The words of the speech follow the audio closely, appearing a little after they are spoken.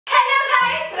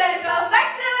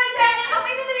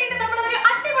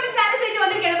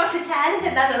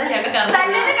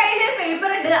സല്ലിന്റെ കയ്യിലൊരു പേപ്പർ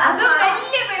ഉണ്ട്, അത്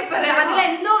വലിയ പേപ്പർ,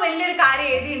 അതിലെന്തോ വലിയൊരു കാര്യം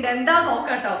എഴുതിയിട്ടുണ്ട്. എന്താ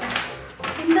നോക്കട്ടോ.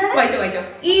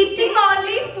 Eating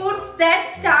only foods that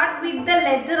start with the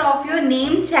letter of your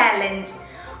name challenge.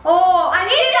 Oh,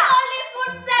 eating only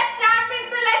foods that start with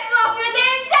the letter of your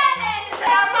name challenge.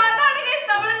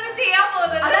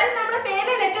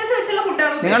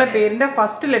 നിങ്ങളുടെ പേരിന്റെ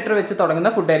ഫസ്റ്റ് ലെറ്റർ വെച്ച് തുടങ്ങുന്ന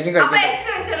ഫുഡ് ആയിരിക്കും കഴിക്കുന്നത്.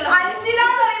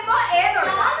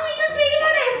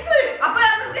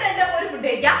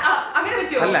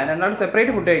 അല്ല, രണ്ടാളും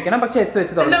സെപ്പറേറ്റ് ഫുഡ് കഴിക്കണം, പക്ഷെ എസ്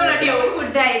വെച്ച് തുടങ്ങണം.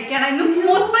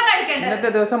 ഇന്നത്തെ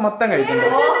ദിവസം മൊത്തം കഴിക്കണം.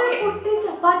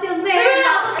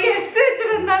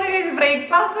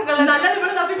 ബ്രേക്ക്ഫാസ്റ്റ്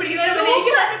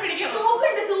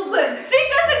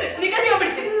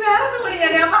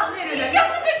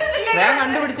ഞാൻ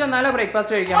കണ്ടുപിടിച്ചു വന്നാലേ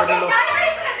ബ്രേക്ക്ഫാസ്റ്റ് കഴിക്കാൻ പറ്റുള്ളൂ.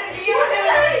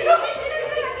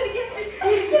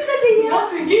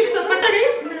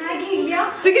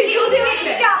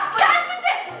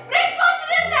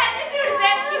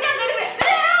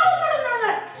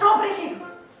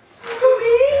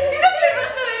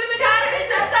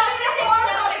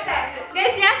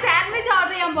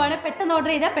 പെട്ടെന്ന്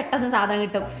ഓർഡർ ചെയ്താൽ പെട്ടെന്ന് സാധനം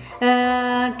കിട്ടും.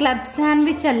 ക്ലബ്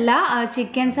സാൻഡ്വിച്ച് അല്ല,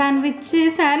 ചിക്കൻ സാൻഡ്വിച്ച്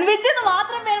എന്ന്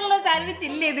മാത്രം പേരുള്ള സാൻഡ്വിച്ച്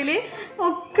ഇല്ല ഇതില്.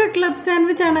 ഒക്കെ ക്ലബ്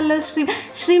സാൻഡ്വിച്ച് ആണല്ലോ.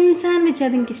 ഷ്രിം സാൻഡ്വിച്ച്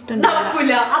അതെനിക്ക് ഇഷ്ടമുണ്ട്.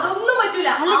 അതൊന്നും പറ്റൂല.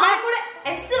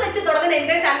 എസ് വെച്ച് തുടങ്ങുന്ന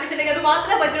എന്റെ സാൻഡ്വിച്ച് ഉണ്ടെങ്കിൽ അത്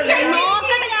മാത്രമേ പറ്റുള്ളൂ.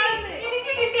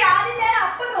 എനിക്ക് കിട്ടി. ആദ്യം ഞാൻ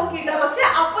അപ്പം നോക്കിട്ടോ, പക്ഷെ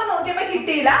അപ്പം നോക്കിയപ്പോ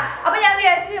കിട്ടിയില്ല. അപ്പൊ ഞാൻ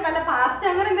വിചാരിച്ചു വല്ല പാസ്ത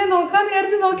അങ്ങനെ എന്തെങ്കിലും നോക്കാന്ന്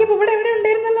വിചാരിച്ച് നോക്കിയപ്പോ ഇവിടെ എവിടെ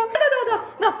ഉണ്ടായിരുന്നല്ലോ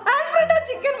ആൽഫ്രെഡോ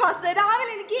ചിക്കൻ പാസ്ത.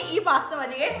 രാവിലെ എനിക്ക് ഈ പാസ്ത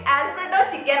മതി ഗൈസ്, ആൽഫ്രെഡോ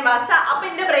ചിക്കൻ പാസ്ത. അപ്പൊ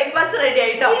എന്റെ ബ്രേക്ക്ഫാസ്റ്റ് റെഡി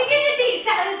ആയിട്ടോ.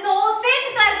 സോസേജ്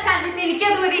ക്ലബ് സാൻഡ്വിച്ച്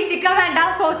എനിക്കത് മതി, ചിക്കൻ വേണ്ട.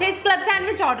 സോസേജ് ക്ലബ്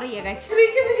സാൻഡ്വിച്ച് ഓർഡർ ചെയ്യാം ഗൈസ്.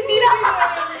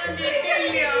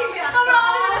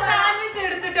 സാൻഡ്വിച്ച്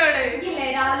എടുത്തിട്ടാണ്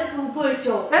രാവിലെ സൂപ്പ്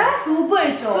കഴിച്ചോ?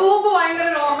 സൂപ്പ് ഭയങ്കര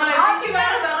നോർമൽ.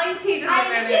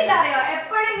 എന്താ അറിയോ,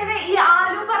 എപ്പോഴും ഇങ്ങനെ ഈ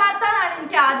ആലു പറാത്താനാണ്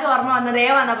എനിക്ക് ആദ്യം ഓർമ്മ വന്നത്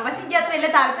വന്നപ്പോ. പക്ഷെ എനിക്ക് അത് വലിയ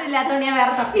താല്പര്യം ഇല്ലാത്തതുകൊണ്ട് ഞാൻ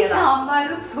വേറെ തപ്പി.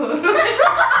 സാമ്പാറും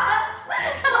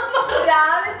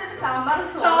സാമ്പാർ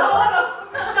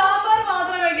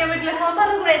മാത്രം കഴിക്കാൻ പറ്റില്ല.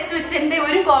 സാമ്പാറും കൂടെ എസ് വെച്ചിട്ട് എന്റെ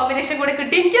ഒരു കോമ്പിനേഷൻ കൂടെ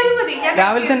കിട്ടി. എനിക്കത് മതി.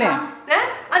 രാവിലെ തന്നെ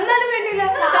എന്നാലും വേണ്ടിയില്ല.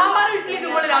 സാമ്പാർ ഇഡ്ഡലി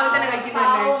ഇതുപോലെ രാവിലെ തന്നെ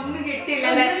കഴിക്കുന്നതല്ലേ. ഒന്നും കിട്ടിയില്ല.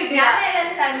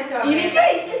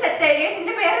 എനിക്ക് സെറ്റ് ആയി.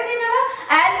 എന്റെ പേരെന്താണ്?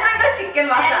 Alfredo chicken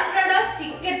pasta. Alfredo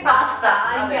chicken pasta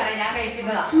ഞാൻ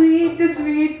കഴിക്കുന്നതാ.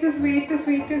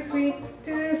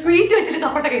 സ്വീറ്റ് വെച്ചിട്ട്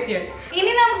കപ്പട്ട കഴിച്ചാൽ.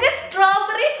 ഇനി നമുക്ക്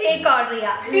സ്ട്രോബെറി ഷേക്ക് ഓർഡർ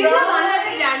ചെയ്യാം.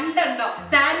 രണ്ടെണ്ണോ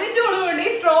സാൻഡ്വിച്ച് കൊടുക്കൊണ്ട്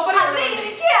സ്ട്രോബെറി.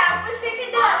 എനിക്ക് ആപ്പിൾ ഷേക്ക്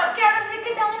ഉണ്ട്, അവക്കാഡോ ഷേക്ക്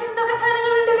ഉണ്ട്, അങ്ങനെ എന്തൊക്കെ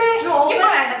സാധനങ്ങളുണ്ടല്ലേ.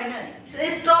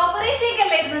 സ്ട്രോബെറി ഷേക്ക്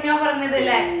അല്ലായിരുന്നു ഞാൻ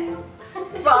പറഞ്ഞതല്ലേ.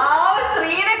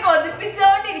 ശ്രീനെ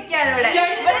കൊതിപ്പിച്ചോണ്ടിരിക്കാണ് ഇവിടെ.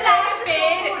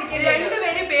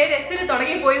 രണ്ടുപേരും പേര് എസ്സിൽ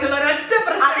തുടങ്ങി പോയി എന്നുള്ള ഒരൊറ്റ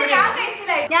പ്രശ്നം. ഞാൻ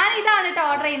കഴിച്ചില്ല. ഞാൻ ഇതാണ്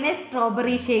ഓർഡർ ചെയ്യുന്നത്,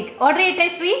 സ്ട്രോബെറി ഷേക്ക്. ഓർഡർ ചെയ്യട്ടെ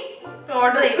ശ്രീ?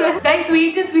 ഓർഡർ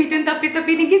ചെയ്തു. സ്വീറ്റും തപ്പി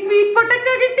എനിക്ക് സ്വീറ്റ്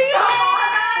പൊട്ടറ്റോ കിട്ടി.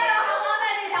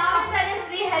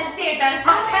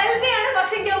 ഹെൽത്തിയാണ്,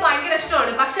 പക്ഷെ എനിക്ക് ഭയങ്കര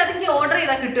ഇഷ്ടമാണ്. പക്ഷെ അതെനിക്ക് ഓർഡർ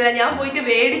ചെയ്താൽ കിട്ടൂല. ഞാൻ പോയിട്ട്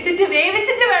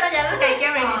വേവിച്ചിട്ട് വേണം ഞാനത്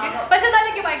കഴിക്കാൻ വേണ്ടിട്ട്. പക്ഷെ എന്നാലും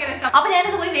എനിക്ക് ഭയങ്കര ഇഷ്ടം. അപ്പൊ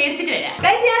ഞാനത് പോയി വേടിച്ചിട്ട് വരാം.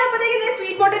 ഞാൻ അപ്പത്തേക്ക്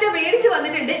സ്വീറ്റ് പൊട്ടറ്റോ വേടിച്ച്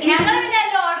വന്നിട്ടുണ്ട്. ഞങ്ങൾ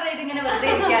ഓർഡർ ചെയ്ത് ഇങ്ങനെ വെറുതെ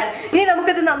ഇരിക്കുകയാണ്. ഇനി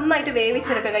നമുക്കത് നന്നായിട്ട്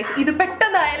വേവിച്ചെടുക്കാം ഗൈസ്. ഇത്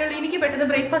പെട്ടെന്നായാലും എനിക്ക് പെട്ടെന്ന്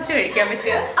ബ്രേക്ക്ഫാസ്റ്റ് കഴിക്കാൻ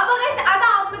പറ്റുക. അപ്പൊ ഗൈസ്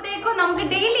അതാവുമ്പോഴത്തേക്കും നമുക്ക്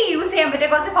ഡെയിലി യൂസ് ചെയ്യാൻ പറ്റിയ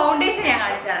കുറച്ച് ഫൗണ്ടേഷൻ ഞാൻ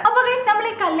കാണിച്ചുതരാം. അപ്പൊ ഗൈസ് നമ്മൾ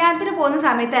ഈ കല്യാണത്തിന് പോകുന്ന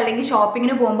സമയത്ത് അല്ലെങ്കിൽ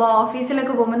ഷോപ്പിങ്ങിന് പോകുമ്പോൾ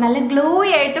ഓഫീസിലൊക്കെ പോകുമ്പോൾ നല്ല ഗ്ലോ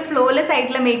ആയിട്ട് ഫ്ലോലെസ്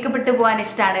ആയിട്ടുള്ള മേക്കപ്പ് ഇട്ട് പോകാൻ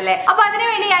ഇഷ്ടമാണല്ലേ. അപ്പൊ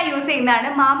അതിനുവേണ്ടി ഞാൻ യൂസ് ചെയ്യുന്നതാണ്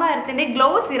മാമഎർത്തിന്റെ ഗ്ലോ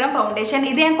സിറം ഫൗണ്ടേഷൻ.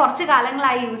 ഇത് ഞാൻ കുറച്ച്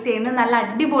കാലങ്ങളായി യൂസ് ചെയ്യുന്നത്. നല്ല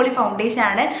അടിപൊളി ഫൗണ്ടേഷൻ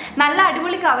ആണ്, നല്ല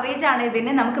അടിപൊളി കവറേജ് ആണ്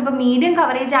ഇതിന്. നമുക്കിപ്പോൾ മീഡിയം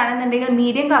കവറേജ് ആണെന്നുണ്ടെങ്കിൽ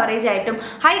മീഡിയം കവറേജ് ആയിട്ടും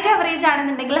ഹൈ കവറേജ്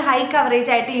ആണെന്നുണ്ടെങ്കിൽ ഹൈ കവറേജ്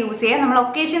ആയിട്ട് യൂസ് ചെയ്യാം. നമ്മൾ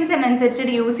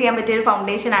ഒക്കേഷൻസിനനുസരിച്ചിട്ട് യൂസ് ചെയ്യാൻ പറ്റിയ ഒരു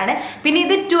ഫൗണ്ടേഷൻ ആണ്. പിന്നെ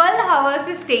ഇത് 12 hours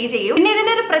സ്റ്റേ ചെയ്യും. പിന്നെ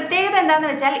ഇതിന്റെ ഒരു പ്രത്യേകത എന്താന്ന്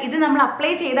വെച്ചാൽ ഇത് നമ്മൾ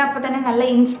അപ്ലൈ ചെയ്ത അപ്പോൾ തന്നെ നല്ല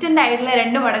ഇൻസ്റ്റന്റ് ആയിട്ടുള്ള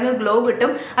 2 മടങ്ങ് ഗ്ലോ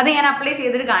കിട്ടും. അത് ഞാൻ അപ്ലൈ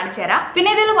ചെയ്തിട്ട് കാണിച്ചു തരാം. പിന്നെ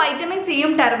ഇതിൽ വൈറ്റമിൻ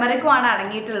സിയും ടെർമറിക്കും ആണ്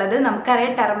അടങ്ങിയിട്ടുള്ളത്.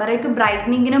 നമുക്കറിയാം ടെർമറിക്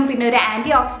ബ്രൈറ്റനിങ്ങിനും പിന്നെ ഒരു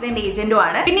ആന്റി ഓക്സിഡന്റ് ഏജന്റും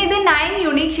ആണ്. പിന്നെ ഇത് 9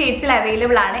 യൂണിക് ഷെയ്ഡ്സിൽ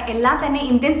അവൈലബിൾ ആണ്. എല്ലാം തന്നെ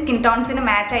ഇന്ത്യൻ സ്കിൻ ടോൺസിന്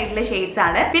മാച്ച് ആയിട്ടുള്ള ഷെയ്ഡ്സ്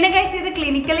ആണ്. പിന്നെ ഗൈസ് ഇത്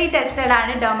ക്ലിനിക്കലി ടെസ്റ്റഡ്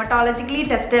ആണ്, ഡെർമറ്റോളജിക്കലി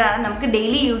ടെസ്റ്റഡ് ആണ്. നമുക്ക്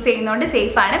ഡെയിലി യൂസ് ചെയ്യുന്നതുകൊണ്ട്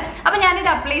സേഫ് ആണ്. അപ്പൊ ഞാനിത്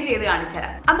അപ്ലൈ ചെയ്ത് കാണിച്ചു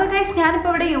തരാം. അപ്പൊ ഗൈസ് ഞാനിപ്പോ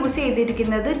ഇവിടെ യൂസ്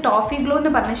ചെയ്തിരിക്കുന്നത് ടോഫി ഗ്ലോ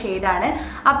എന്ന് പറഞ്ഞ ഷെയ്ഡാണ്.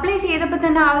 അപ്ലൈ ചെയ്തപ്പോൾ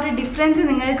തന്നെ ആ ഒരു ഡിഫറൻസ്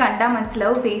നിങ്ങൾക്ക് കണ്ടാൽ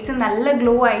മനസ്സിലാവും. ഫേസ് നല്ല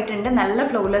ഗ്ലോ ആയിട്ടുണ്ട്, നല്ല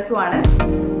ഫ്ലോലെസ്സും ആണ്.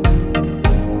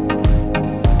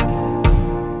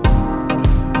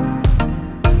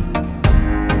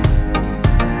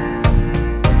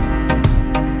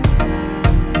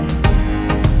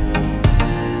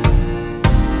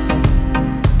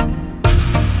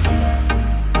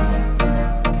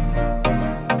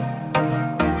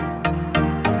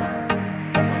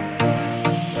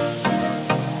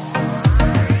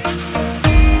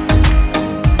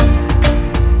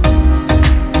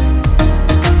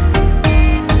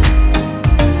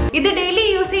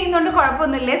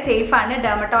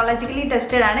 ഡെർമറ്റോളജിക്കലി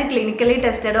ടെസ്റ്റഡ് ആണ്, ക്ലിനിക്കലി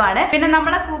ടെസ്റ്റഡും ആണ്. പിന്നെ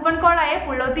നമ്മുടെ കൂപ്പൺ കോഡായ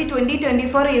Pullothi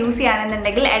 2024 യൂസ്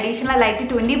ചെയ്യുകയാണെന്നുണ്ടെങ്കിൽ അഡീഷണൽ ആയിട്ട്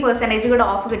 20% കൂടെ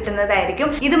ഓഫ് കിട്ടുന്നതായിരിക്കും.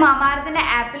 ഇത് മാമാഅർത്തിന്റെ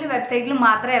ആപ്പിലും വെബ്സൈറ്റിലും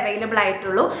മാത്രമേ അവൈലബിൾ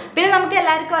ആയിട്ടുള്ളൂ. പിന്നെ നമുക്ക്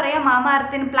എല്ലാവർക്കും അറിയാം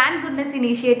മാമാഅർത്തിന് പ്ലാൻ ഗുഡ്നസ്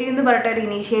ഇനീഷ്യേറ്റീവ് എന്ന് പറഞ്ഞിട്ട് ഒരു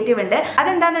ഇനീഷ്യേറ്റീവ് ഉണ്ട്.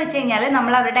 അതെന്താന്ന് വെച്ച് കഴിഞ്ഞാൽ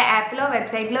നമ്മൾ അവരുടെ ആപ്പിലോ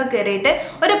വെബ്സൈറ്റിലോ കയറിയിട്ട്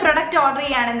ഒരു പ്രൊഡക്റ്റ് ഓർഡർ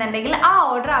ചെയ്യുകയാണെന്നുണ്ടെങ്കിൽ ആ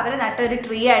ഓർഡർ അവർ നട്ടൊരു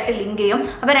ട്രീ ആയിട്ട് ലിങ്ക് ചെയ്യും.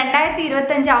 അപ്പൊ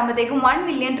 2025 ആകുമ്പോഴത്തേക്കും 1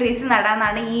 million ട്രീസ്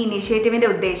നടാനാണ് ഈ ഇനീഷ്യേറ്റീവിന്റെ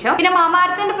ഉദ്ദേശം. പിന്നെ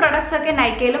മാമാഅർത്തിന്റെ പ്രൊഡക്ട്സ് ഒക്കെ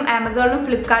നൈക്കയിലും ആമസോണിലും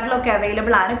ഫ്ലിപ്കാർട്ടിലും ഒക്കെ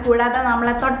അവൈലബിൾ ആണ്. കൂടാതെ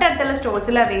നമ്മളെ തൊട്ടടുത്തുള്ള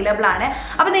സ്റ്റോഴ്സിലും അവൈലബിൾ ആണ്.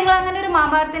 അപ്പൊ നിങ്ങൾ അങ്ങനെ ഒരു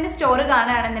മാമാഅർത്തിന്റെ സ്റ്റോർ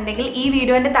കാണുകയാണെന്നുണ്ടെങ്കിൽ ഈ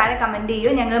വീഡിയോന്റെ താഴെ കമന്റ്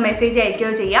ചെയ്യോ, ഞങ്ങൾ മെസ്സേജ്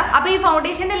അയക്കുകയോ ചെയ്യാം. അപ്പൊ ഈ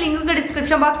ഫൗണ്ടേഷന്റെ ലിങ്ക്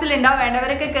ഡിസ്ക്രിപ്ഷൻ ബോക്സിൽ ഉണ്ടാവും,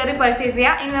 വേണ്ടവരൊക്കെ കയറി പർച്ചേസ്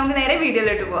ചെയ്യാം. ഇനി നമുക്ക് നേരെ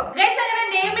വീഡിയോയിലോട്ട് പോവാം. അങ്ങനെ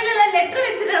നെയിമിലുള്ള ലെറ്റർ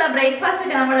വെച്ചിട്ടുള്ള ബ്രേക്ക്ഫാസ്റ്റ്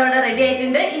ഒക്കെ നമ്മളിവിടെ റെഡി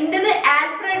ആയിട്ടുണ്ട്. ഇന്റത്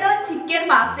ആൽഫ്രെഡോ ചിക്കൻ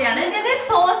പാസ്റ്റയാണ്, ഇന്റത്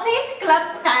സോസേജ്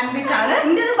ക്ലബ് സാൻഡ്വിച്ച് ആണ്,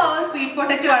 ഇന്റത് പവർ സ്വീറ്റ്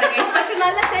പൊട്ടറ്റോ ആണ്. പക്ഷെ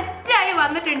നല്ല സെറ്റ് ആയി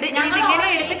വന്നിട്ടുണ്ട്. ഞങ്ങൾ ഇങ്ങനെ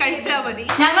എടുത്ത് കഴിച്ചാൽ മതി.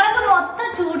 ഞങ്ങളത് മൊത്തം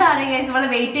ചൂടാണ് ഇവിടെ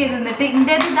വെയിറ്റ് ചെയ്ത് നിന്നിട്ട്.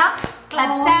 ഇന്റത് ഇതാ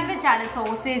ക്ലബ് സാൻഡ്വിച്ച് ആണ്,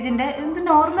 സോസേജിന്റെ. ഇത്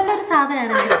നോർമൽ ഒരു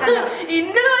സാധനമാണ്.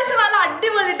 ഇന്റത് പക്ഷെ നല്ല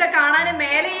അടിപൊളിയിട്ട് കാണാൻ.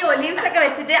 മേലെ ഈ ഒലീവ്സ് ഒക്കെ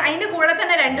വെച്ചിട്ട് അതിന്റെ കൂടെ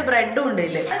തന്നെ 2 ബ്രെഡും ഉണ്ട്.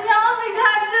 ഞാൻ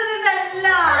വിചാരിച്ചത് ഇതല്ല,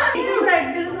 ഇത്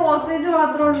ബ്രെഡ് സോസേജ്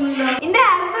മാത്രമേ. എന്റെ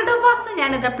ആൽഫ്രെഡോ പാസ്ത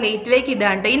ഞാൻ ഇതാ പ്ലേറ്റിലേക്ക്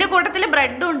ഇടാണ്ട്. ഇതിന്റെ കൂട്ടത്തില്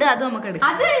ബ്രെഡും ഉണ്ട്, അത് നമുക്ക് എടുക്കാം.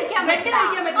 അത് കഴിക്കാൻ പറ്റില്ല.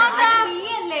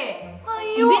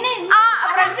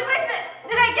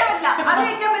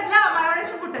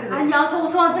 ഞാൻ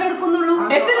സോസ് മാത്രമേ എടുക്കുന്നുള്ളൂ.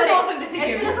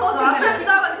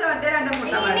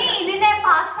 ഇനി ഇതിനെ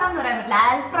പാസ്ത എന്ന് പറയാൻ പറ്റില്ല,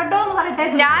 ആൽഫ്രെഡോ എന്ന് പറയട്ടെ.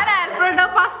 ഞാൻ ആൽഫ്രെഡോ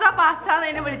പാസ്ത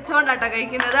എന്ന് വിളിച്ചോണ്ടാട്ടോ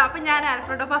കഴിക്കുന്നത്. അപ്പൊ ഞാൻ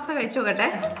ആൽഫ്രെഡോ പാസ്ത കഴിച്ചു നോക്കട്ടെ.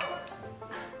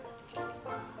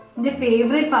 എന്റെ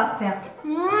ഫേവറേറ്റ് പാസ്തയാ.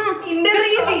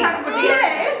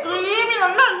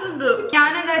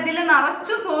 ഞാനത് ഇതില്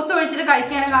നിറച്ചു സോസ് ഒഴിച്ചിട്ട്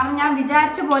കഴിക്കുകയാണ്. കാരണം ഞാൻ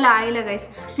വിചാരിച്ച പോലെ ആയില്ല ഗൈസ്.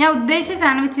 ഞാൻ ഉദ്ദേശിച്ച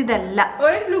സാൻഡ്വിച്ച് ഇതല്ല.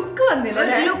 ഒരു ലുക്ക്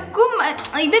വന്നില്ല. ലുക്കും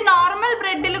ഇത് നോർമൽ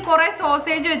ബ്രെഡിൽ കുറെ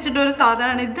സോസേജ് വെച്ചിട്ട് ഒരു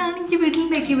സാധനമാണ്. ഇതാണ് എനിക്ക്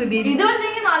വീട്ടിലേക്ക് മതി. ഇത് പക്ഷേ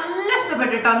എനിക്ക് നല്ല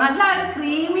ഇഷ്ടപ്പെട്ടു കേട്ടോ. നല്ല ഒരു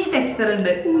ക്രീമി ടെക്സ്ചർ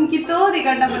ഉണ്ട്. എനിക്ക് തോന്നി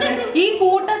കണ്ടപ്പോൾ ഈ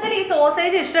കൂട്ടത്തിൽ ഈ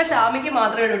സോസേജ് ഇഷ്ടം ഷാമിക്ക്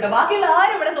മാത്രമേ ഉള്ളൂ കേട്ടോ. ബാക്കിയുള്ള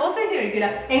ആരും ഇവിടെ സോസേജ് കഴിക്കില്ല.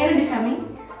 എങ്ങനെയുണ്ട് ഷാമി?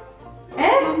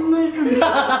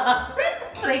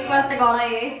 ബ്രേക്ക്ഫാസ്റ്റ്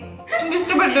കോളായേ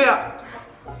ഇഷ്ടപ്പെട്ടില്ല.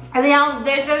 അത് ഞാൻ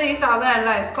ഉദ്ദേശിച്ചത് ഈ സാധനമല്ല.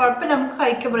 കുഴപ്പമില്ല, നമുക്ക്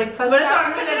കഴിക്കാം ബ്രേക്ക്ഫാസ്റ്റ്.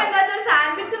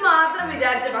 സാൻഡ്വിച്ച് മാത്രം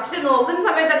വിചാരിച്ചു. പക്ഷെ നോക്കുന്ന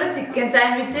സമയത്തൊക്കെ ചിക്കൻ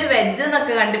സാൻഡ്വിച്ച് വെജ്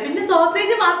എന്നൊക്കെ കണ്ടു. പിന്നെ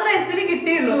സോസേജ് മാത്രമേ എസ്സിൽ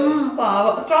കിട്ടിയുള്ളൂ.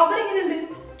 പാവം. സ്ട്രോബെറി എങ്ങനെയുണ്ട്?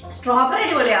 സ്ട്രോബെറി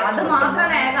അടിപൊളിയാ. അത്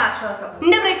മാത്രമാണ് ഏക ആശ്വാസം.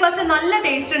 എന്റെ ബ്രേക്ക്ഫാസ്റ്റ് നല്ല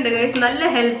ടേസ്റ്റ് ഉണ്ട് ഗൈസ്. നല്ല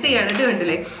ഹെൽത്തി ആണ്. ഇത്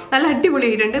കണ്ടില്ലേ, നല്ല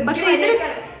അടിപൊളിയായിട്ടുണ്ട്. പക്ഷെ ഇതിൽ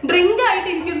ഡ്രിങ്ക് ആയിട്ട്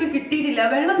എനിക്കൊന്നും കിട്ടിയിട്ടില്ല.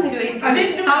 വെള്ളം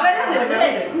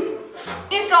തരുമായിരിക്കും.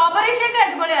 ഈ സ്ട്രോബെറി ഷേക്ക്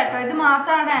അടിപൊളിയാട്ടോ. ഇത്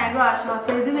മാത്രമാണ് ഏക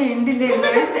ആശ്വാസം. ഇത് വേണ്ടില്ല.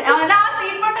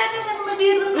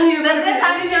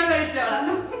 ഞാൻ കഴിച്ചോളാം.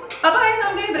 അപ്പൊ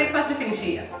നമുക്ക് ബ്രേക്ക്ഫാസ്റ്റ് ഫിനിഷ്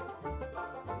ചെയ്യാം.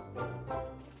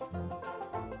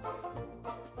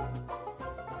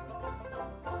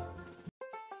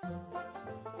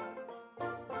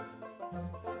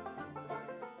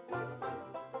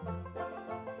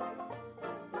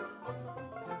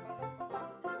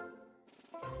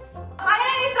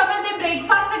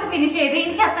 ബ്രേക്ക്ഫാസ്റ്റ് ഒക്കെ ഫിനിഷ് ചെയ്ത്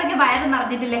എനിക്ക് അത്രയ്ക്ക് വയറ്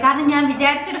നിറഞ്ഞിട്ടില്ല. കാരണം ഞാൻ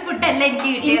വിചാരിച്ചൊരു ഫുഡ് അല്ല എനിക്ക്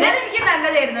കിട്ടിയത്. എനിക്ക്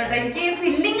നല്ലതായിരുന്നു കേട്ടോ. എനിക്ക്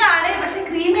ഫില്ലിംഗ് ആണ്, പക്ഷെ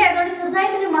ക്രീമി ആയതുകൊണ്ട്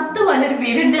ചെറുതായിട്ടൊരു മത്ത് പോലൊരു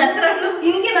ഫീൽ ഉണ്ട്. അത്രേ ഉള്ളൂ.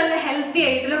 എനിക്ക് നല്ല ഹെൽത്തി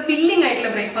ആയിട്ടുള്ള ഫില്ലിംഗ്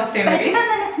ആയിട്ടുള്ള ബ്രേക്ക്ഫാസ്റ്റ് ആണ്.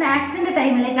 പെട്ടെന്ന് തന്നെ സ്നാക്സിന്റെ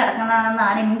ടൈമിലേക്ക്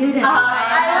കിടക്കണമെന്നാണ് എന്റെ ഒരു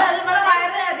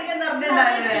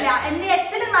എന്റെ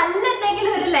എസ്സിൽ നല്ല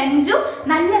എന്തെങ്കിലും ഒരു ലഞ്ചും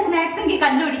നല്ല സ്നാക്സും എനിക്ക്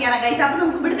കണ്ടുപിടിക്കണം ഗൈസ്. അപ്പൊ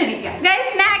നമുക്ക് ഇവിടുത്തെ ഇരിക്കാം ഗൈസ്.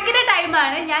 സ്നാക്കിന്റെ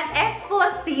ടൈമാണ്. ഞാൻ എസ് ഫോർ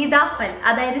സീതാഫൽ,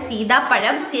 അതായത്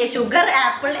സീതാപ്പഴം, ഷുഗർ,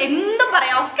 ആപ്പിൾ എന്തും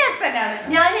പറയാം, ഒക്കെ എസ് തന്നെയാണ്.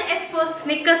 ഞാൻ എസ് ഫോർ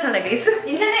സ്നിക്കേഴ്സ് ആണ് ഗൈസ്.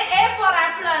 ഇന്നലെ എ ഫോർ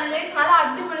ആപ്പിൾ ആണ് ഗൈസ്. നല്ല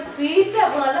അടിപൊളി സ്വീറ്റ്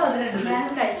ആപ്പിൾ നല്ല വന്നിട്ടുണ്ട്. ഞാൻ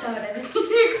കഴിച്ചോട്ടെ.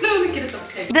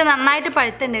 ഇത് നന്നായിട്ട്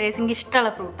പഴുത്തുണ്ട് ഗൈസ്. എനിക്ക്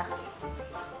ഇഷ്ടമുള്ള ഫ്രൂട്ടാ.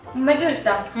 ഉമ്മയ്ക്കും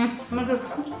ഇഷ്ടം.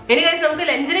 ഇനി ഗൈസ് നമുക്ക്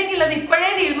ലഞ്ചിലേക്ക് ഉള്ളത് ഇപ്പോഴേ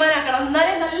തീരുമാനാക്കണം.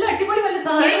 എന്നാലേ നല്ല അടിപൊളി വല്ല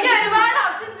സാധനം. എനിക്ക് ഒരുപാട്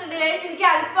ഓപ്ഷൻസ് ഉണ്ട് ഗൈസ്. എനിക്ക്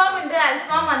അൽഫാം ഉണ്ട്,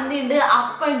 അൽഫാം മന്തി ഉണ്ട്,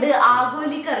 അപ്പുണ്ട്,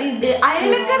 ആഗോലി കറി ഉണ്ട്,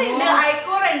 അയലക്കറി ഉണ്ട്,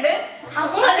 അയക്കോറുണ്ട്.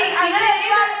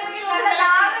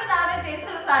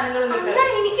 ടേസ്റ്റുള്ള സാധനങ്ങളുണ്ട്.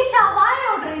 എനിക്ക് ഷവായ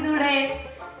ഓർഡർ ചെയ്തൂടെ?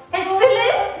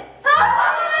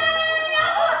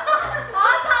 ആ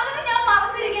സാധനം ഞാൻ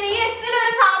മറന്നിരിക്കുന്നു. ഈ എസ്സിൽ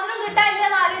ഒരു സാധനം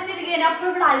കിട്ടാനില്ലെന്ന് ആലോചിച്ചിരിക്കുന്നു.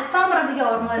 അപ്പോഴും അൽഫാം പറഞ്ഞിട്ട്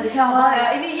ഓർമ്മ ഷവായ.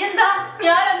 ഇനി എന്താ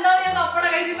ഞാൻ എന്താ അപ്പടെ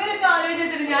കഴിച്ചു ഇവരൊക്കെ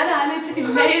ആലോചിച്ചിട്ട് ഞാൻ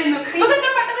ആലോചിച്ചിട്ടില്ലായിരുന്നു.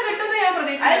 പെട്ടെന്ന് കിട്ടുന്ന ഞാൻ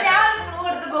പ്രതീക്ഷിച്ചു. ഞാൻ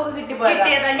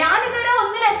കിട്ടിയതാ. ഞാനിതുവരെ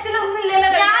ഒന്നിൽ എസ്സിലൊന്നും ഇല്ലല്ലോ.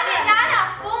 ഞാൻ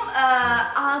അപ്പം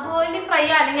ആഗോലി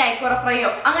ഫ്രൈയോ അല്ലെങ്കിൽ അയക്കുറ ഫ്രൈയോ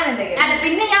അങ്ങനെ എന്തെങ്കിലും. അല്ല,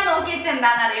 പിന്നെ ഞാൻ നോക്കി വെച്ച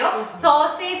എന്താണെന്നറിയോ,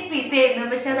 സോസേജ് പിസ ആയിരുന്നു.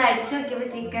 പക്ഷെ അത് അടിച്ചു നോക്കിയപ്പോ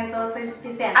ചിക്കൻ സോസേജ്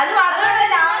പിസയാണ്. അത്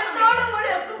മാത്രമല്ല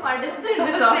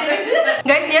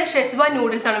ഗൈസ്, ഞാൻ ഷെസ്വാൻ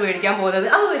നൂഡിൽസ് ആണ് മേടിക്കാൻ പോകുന്നത്.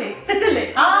 അതുപോലെ സെറ്റ് അല്ലേ?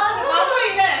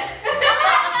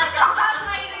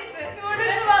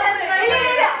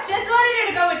 ഷെസ്വാനിനെ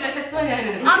എടുക്കാൻ പറ്റില്ല.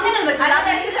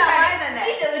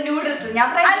 നൂഡിൽസ് ഞാൻ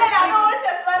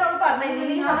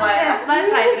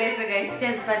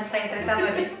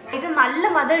ഇത് നല്ല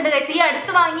മധുരം ഉണ്ട് ഗൈസ്. ഈ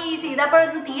അടുത്ത് വാങ്ങി ഈ സീതാപ്പഴം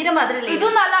ഒന്നും തീരെ മധുരമില്ല.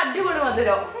 ഇതും നല്ല അടിപൊളി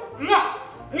മധുരം.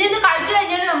 ഇത് കഴിച്ചു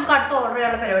കഴിഞ്ഞാൽ നമുക്ക് അടുത്ത് ഓർഡർ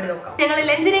ചെയ്യാനുള്ള പരിപാടി നോക്കാം. ഞങ്ങൾ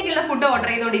ലഞ്ചിനേക്കുള്ള ഫുഡ് ഓർഡർ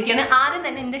ചെയ്തോണ്ടിരിക്കുകയാണ്. ആദ്യം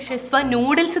തന്നെ എന്റെ ഷെസ്വാൻ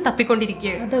നൂഡിൽസ്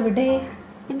തപ്പിക്കൊണ്ടിരിക്കുകയാണ്. അതെവിടെ?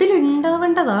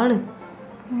 ഇതിലുണ്ടാവേണ്ടതാണ്.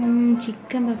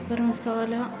 ചിക്കൻ പെപ്പർ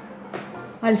മസാല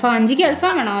അൽഫാം. അഞ്ചിക്ക്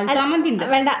അൽഫാം വേണോ? അൽഫാം മന്തി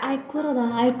വേണ്ട. അയക്കൂറ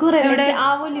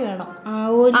ആവോലി വേണം.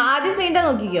 ആദ്യം സ്ക്രീൻ്റെ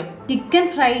നോക്കിക്കോ. Chicken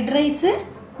fried rice,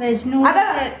 veg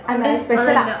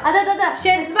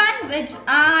schezwan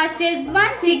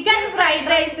chicken fried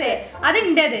rice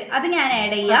അതിൻ്റെത്. അത് ഞാൻ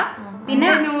ആഡ് ചെയ്യാം. പിന്നെ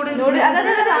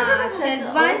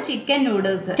ഷെസ്വാൻ ചിക്കൻ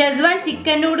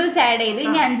നൂഡിൽസ് ആഡ് ചെയ്ത്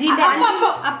ഇനി 5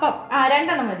 അപ്പം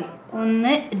 2 മതി.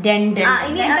 1 2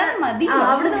 മതി.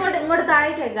 അവിടുന്ന് ഇങ്ങോട്ട്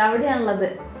താഴേക്ക് വെക്കാം. അവിടെയാണുള്ളത്.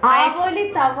 ആവോലി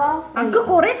തവ. നമുക്ക്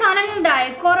കുറെ സാധനങ്ങളുണ്ട്.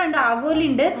 അയക്കോറുണ്ട്, ആവോലി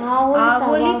ഉണ്ട്,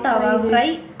 ആവോലി തവ ഫ്രൈ,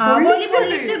 ആവോലി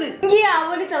പൊള്ളിച്ചത്. ഈ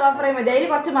ആവോലി തവ ഫ്രൈ മതി. അതിൽ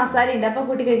കുറച്ച് മസാല ഉണ്ട്. അപ്പൊ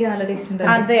കൂട്ടി കഴിക്കാൻ നല്ല ടേസ്റ്റ് ഉണ്ട്.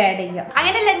 അത് ആഡ് ചെയ്യാം.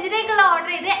 അങ്ങനെ ലഞ്ചിനേക്കുള്ള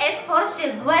ഓർഡർ ചെയ്ത് S for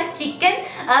schezwan chicken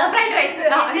fried rice,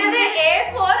 A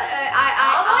for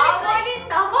Avoli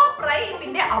tawa fry,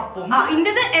 പിന്നെ അപ്പം.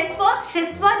 ഇതിന്റെ S for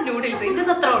ഷെസ്വാൻ നൂഡിൽസ്. ഇത്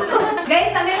അത്ര ഉള്ളൂ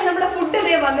ഗൈസ്. അങ്ങനെ നമ്മുടെ ഫുഡ്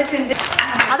ഇതേ വന്നിട്ടുണ്ട്.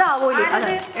 അത് ആവോലി.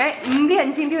 ഇന്ത്യ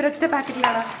 5 ഒരൊറ്റ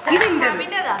പാക്കറ്റിലാണ്. ഇത്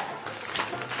ഇന്ത്യതാ.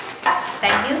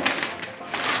 Thank you.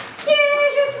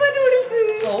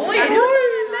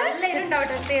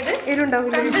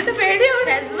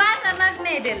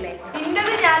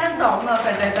 ഇന്റത് ഞാനും തുറന്നു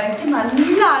നോക്കട്ടെ. എനിക്ക്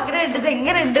നല്ല ആഗ്രഹം ഉണ്ട് ഇത്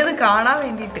എങ്ങനെ ഉണ്ട് കാണാൻ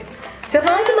വേണ്ടിട്ട്.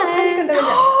 ചെറുതായിട്ട്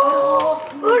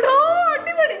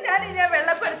അടിപൊളി. ഞാൻ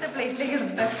വെള്ളപ്പെടുത്ത പ്ലേറ്റിലേക്ക്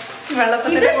എടുത്ത്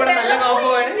വെള്ളപ്പത്തിന്റെ കൂടെ നല്ല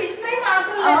കോമ്പമാണ്.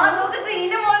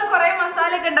 ഇതിന്റെ മോള് കൊറേ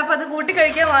മസാല ഒക്കെ ഉണ്ട്. അപ്പൊ അത് കൂട്ടി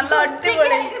കഴിക്കാൻ നല്ല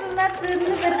അടിപൊളി.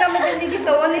 തീർക്കാൻ പറ്റും എനിക്ക്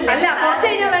തോന്നില്ല. അല്ല കുറച്ച്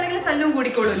കഴിഞ്ഞാൽ വേണമെങ്കിൽ സല്ലും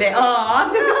കൂടിക്കോളൂ അല്ലേ?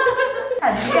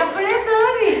 അപ്പോഴേ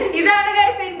തോന്നി. ഇതാണ്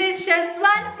ഗൈസ് എന്റെ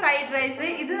ഷെസ്വാൻ ഫ്രൈഡ് റൈസ്.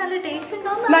 ഇത് നല്ല ടേസ്റ്റ്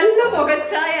ഉണ്ടോ? നല്ല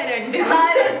മുഖച്ചായ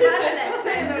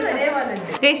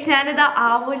ഗൈസ്. ഞാനിത്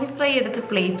ആവോലി ഫ്രൈ എടുത്ത്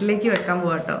പ്ലേറ്റിലേക്ക് വെക്കാൻ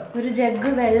പോവാട്ടോ. ഒരു ജഗ്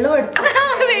വെള്ളം എടുത്തു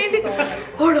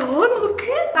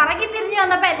നോക്ക്. കറക്കി തിരിഞ്ഞു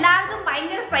വന്നപ്പോ എല്ലാവർക്കും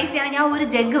ഭയങ്കര സ്പൈസിയാണ്. ഞാൻ ഒരു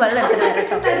ജഗ് വെള്ളം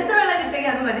എടുത്തു.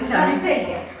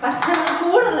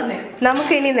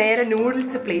 നമുക്ക് ഇനി നേരെ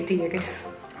നൂഡിൽസ് പ്ലേറ്റ് ചെയ്യാം ഗൈസ്.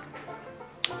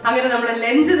 അങ്ങനെ നമ്മുടെ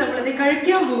ലഞ്ച് നമ്മളിത്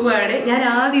കഴിക്കാൻ പോവുകയാണ്. ഞാൻ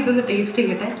ആദ്യം ഇതൊന്ന് ടേസ്റ്റ്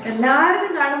ചെയ്യട്ടെ.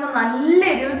 എല്ലാവരും കാണുമ്പോ നല്ല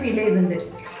എരിവ് ഫീൽ ചെയ്യുന്നുണ്ട്.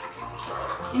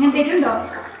 ഇങ്ങനെ തരുണ്ടോ?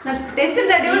 ടേസ്റ്റ്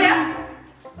ഉണ്ട്. അടിപൊളിയാ.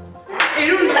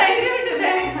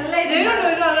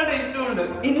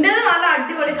 ഇന്റത് നല്ല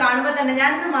അടിപൊളി കാണുമ്പോ തന്നെ.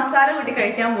 ഞാനിത് മസാല കൂട്ടി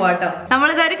കഴിക്കാൻ പോവാട്ടോ.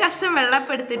 നമ്മളിതൊരു കഷ്ണം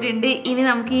വെള്ളപ്പെടുത്തിട്ടുണ്ട്. ഇനി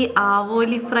നമുക്ക് ഈ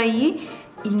ആവോലി ഫ്രൈ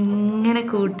ഇങ്ങനെ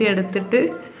കൂട്ടിയെടുത്തിട്ട്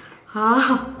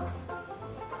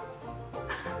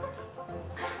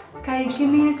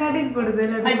കഴിക്കുന്നതിനെക്കാട്ടും കൂടുതൽ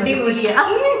അടിപൊളിയാ.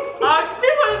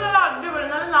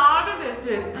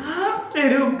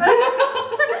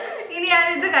 ഇനി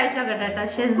ഞാനിത് കഴിച്ചോക്കട്ടെ കേട്ടോ.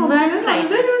 Schezwan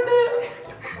fried rice.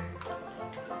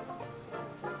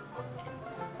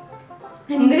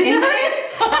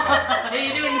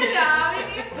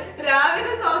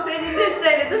 രാവിലെ സോസേജിന്റെ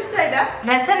ഇഷ്ടമില്ല.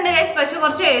 രസമുണ്ട് ഗൈസ്. പക്ഷെ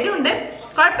കുറച്ച് എരിവുണ്ട്.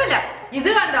 കുഴപ്പമില്ല. ഇത്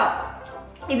കണ്ടോ?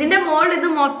 ഇതിന്റെ മുകളിൽ ഇത്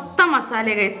മൊത്തം മസാല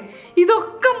ഗൈസ്.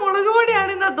 ഇതൊക്കെ മുളക്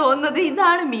പൊടിയാണെന്നാ തോന്നുന്നത്.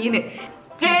 ഇതാണ് മീന്.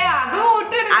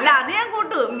 അല്ല അത് ഞാൻ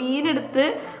കൂട്ടു. മീനെടുത്ത്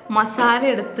മസാല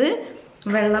എടുത്ത്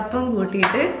വെള്ളപ്പം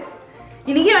കൂട്ടിയിട്ട്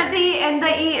എനിക്ക് മറ്റേ ഈ എന്താ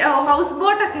ഈ ഹൗസ്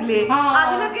ബോട്ടൊക്കെ ഇല്ലേ,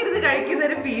 അതിലൊക്കെ ഇരുന്ന് കഴിക്കുന്ന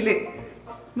ഒരു ഫീല്.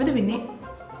 എന്നിട്ട് പിന്നെ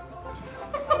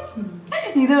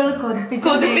ഇതോള്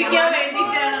കൊതിപ്പിക്കാൻ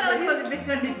വേണ്ടിട്ടാണ്.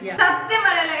 സത്യം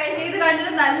പറയല ഗൈസ്. ഇത്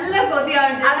കണ്ടിട്ട് നല്ല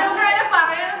കൊതിയാവുണ്ട്. അതൊക്കെ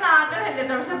പറയണമെന്ന്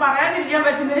ആഗ്രഹമില്ല. പക്ഷെ പറയാതിരിക്കാൻ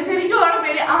പറ്റുന്നില്ല. ശരിക്കും ഓരോ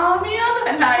പേര് ആമിയാന്ന്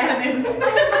ഉണ്ടായിരുന്നു.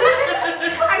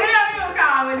 അങ്ങനെയാണെങ്കിൽ നമുക്ക്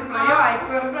ആവലി ഫ്രയോ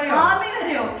ആയിക്കോറ ഫ്രയോ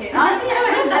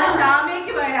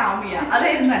ഷാമിയക്ക് പകരം ആമിയ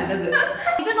അതായിരുന്നു നല്ലത്.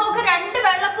 ഇത് നോക്ക്. 2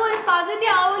 വെള്ളപ്പൂ ഒരു പകുതി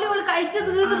ആവൂല കഴിച്ചു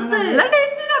തീർത്ത്. നല്ല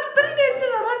ടേസ്റ്റ് ഉണ്ട്. അത്രയും ടേസ്റ്റ്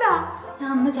ഉണ്ട്. അതുകൊണ്ടാ ഞാൻ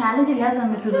അന്ന് ചാലഞ്ച് ഇല്ലാത്ത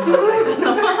സമയത്ത്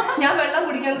ഞാൻ വെള്ളം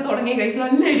കുടിക്കാൻ തുടങ്ങി കഴിച്ചു.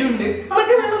 നല്ല എരിവുണ്ട്.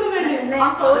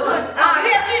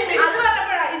 അത്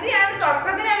പറഞ്ഞപ്പോഴാ ഇത് ഞാൻ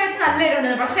തുടക്കത്തിനെ വെച്ച് നല്ല എരിവുണ്ട്.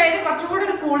 പക്ഷെ അതിന് കുറച്ചുകൂടി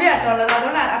ഒരു പുളിയാട്ടുള്ളത്.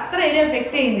 അതുകൊണ്ട് അത്ര എരിവ്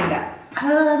എഫക്ട് ചെയ്യുന്നില്ല.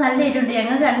 നല്ല എരിവുണ്ട്.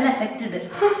 ഞങ്ങൾക്ക് നല്ല എഫക്ട് ഉണ്ട്.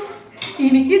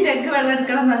 എനിക്ക് ജഗ് വെള്ളം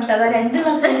എടുക്കണം എന്നിട്ട് അതാ 2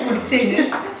 ഗ്ലാസ് കുടിച്ചതിന്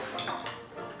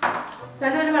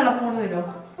നല്ലൊരു വെള്ളം പോണു തരുമോ?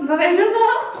 എന്താ വേണ്ടെന്നാ?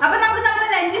 അപ്പൊ നമുക്ക് നമ്മുടെ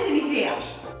ലഞ്ച് ഫിനിഷ് ചെയ്യാം.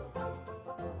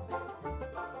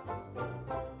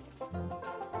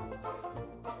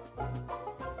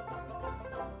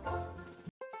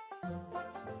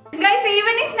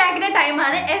 ഈവനിങ് സ്നാക്കിന്റെ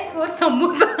ടൈമാണ്. S for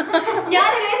samosa.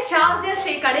 ഞാൻ ഷാർജ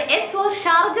ഷേക്കാണ്. S for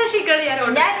ഷാർജ ഷേക്കാണ്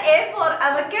ഞാൻ A for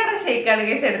അവക്കാഡോ ഷേക്കാണ്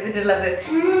ഗൈസ് എടുത്തിട്ടുള്ളത്.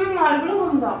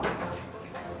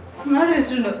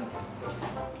 വെച്ചിട്ടുണ്ടോ?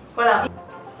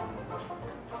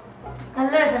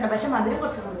 നല്ല രസമുണ്ട്, പക്ഷെ മധുരം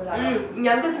കുറച്ച് കൂടുതലാണ്.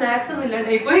 ഞങ്ങൾക്ക് സ്നാക്സ് ഒന്നും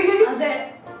ഇല്ലാണ്ടായി പോയി. അതെ,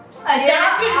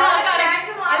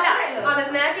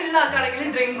 സ്നാക്ക് ഉള്ള ആൾക്കാണെങ്കിലും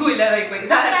ഡ്രിങ്കും ഇല്ലാതായി പോയി.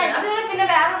 പിന്നെ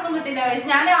വേറെ ഒന്നും കിട്ടില്ല.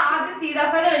 ഞാൻ ആദ്യം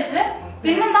സീതാഫലം കഴിച്ച്,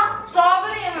 പിന്നെന്താ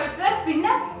സ്ട്രോബെറി ഞാൻ കഴിച്ച്,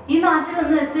 പിന്നെ ഈ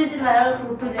നാട്ടിലൊന്നും എസ് വെച്ചിട്ട് വേറെ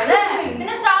ഫ്രൂട്ടും ഇല്ല.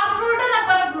 പിന്നെ സ്റ്റാർ ഫ്രൂട്ട്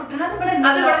എന്നൊക്കെ ഫ്രൂട്ട് ഉണ്ട്,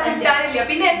 അത് ഇവിടെ കിട്ടാനില്ല.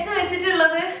 പിന്നെ എസ്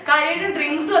വെച്ചിട്ടുള്ളത് കാര്യമായിട്ട്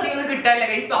ഡ്രിങ്ക്സും അധികം കിട്ടാനില്ല.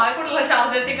 കൈസ് ആർക്കുള്ള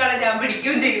ഷാർജാണ് ഞാൻ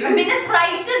പിടിക്കുകയും ചെയ്തു. പിന്നെ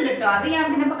സ്പ്രൈറ്റ് ഉണ്ട് കേട്ടോ, അത് ഞാൻ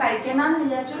പിന്നെ ഇപ്പൊ കഴിക്കണ്ടെന്ന്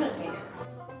വിചാരിച്ചോളൂ.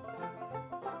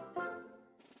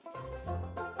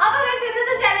 അപ്പൊ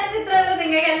ഇന്നത്തെ ചലഞ്ച് ഇത്രയുള്ളൂ.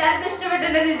 നിങ്ങൾക്ക് എല്ലാവർക്കും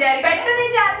ഇഷ്ടപ്പെട്ടെന്ന് വിചാരിക്കും. പെട്ടെന്ന് ഈ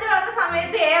ചലഞ്ച് വന്ന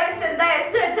സമയത്ത് എ വെച്ചെന്താ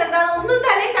എസ് വെച്ചെന്താ ഒന്നും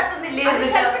തലയിൽ കത്തുന്നില്ലേ,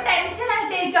 ടെൻഷൻ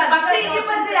ആയിട്ടേക്കും. പക്ഷെ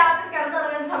ഇനിയിപ്പോ രാത്രി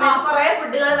കിടന്നിറങ്ങുന്ന സമയത്ത് കുറെ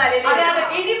ഫുഡുകൾ തലയിൽ.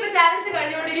 ഇനിയിപ്പോ ചാലഞ്ച്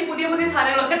കഴിഞ്ഞുകൊണ്ട് ഇനി പുതിയ പുതിയ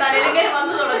സാധനങ്ങളൊക്കെ തലയിൽ ഇങ്ങനെ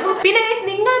വന്നു തുടങ്ങും. പിന്നെ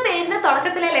നിങ്ങൾ പേരിന്റെ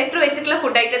തുടക്കത്തിലെ ലെറ്റർ വെച്ചിട്ടുള്ള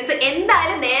ഫുഡ് ഐറ്റംസ്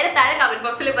എന്തായാലും നേരെ താഴെ കമന്റ്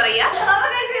ബോക്സിൽ പറയാം. അപ്പൊ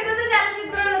ഇന്നത്തെ ചലഞ്ച്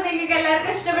ഇത്രയുള്ളൂ. നിങ്ങൾക്ക്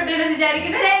എല്ലാവർക്കും ഇഷ്ടപ്പെട്ടെന്ന്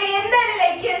വിചാരിക്കുന്നു. എന്തായാലും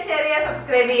ലൈക്ക് ചെയ്യുക, ഷെയർ ചെയ്യുക,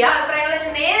 സബ്സ്ക്രൈബ് ചെയ്യുക. അഭിപ്രായങ്ങളിൽ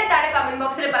നേരെ താഴെ കമന്റ്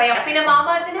ബോക്സിൽ പറയാം. പിന്നെ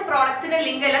മാമാർത്തിന്റെ പ്രോഡക്ട്സിന്റെ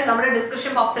ലിങ്ക് എല്ലാം നമ്മുടെ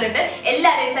ഡിസ്ക്രിപ്ഷൻ ബോക്സിലുണ്ട്.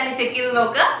 എല്ലാവരും എന്തായാലും ചെക്ക് ചെയ്ത്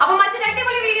നോക്കുക. അപ്പൊ മറ്റൊരു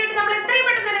അടിപൊളി വീഡിയോ നമ്മൾ എത്രയും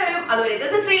പെട്ടെന്ന് തന്നെ വരും. അതുവരെ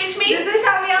this is Srilakshmi, this is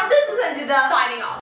Shamya, this is Sanjita signing off.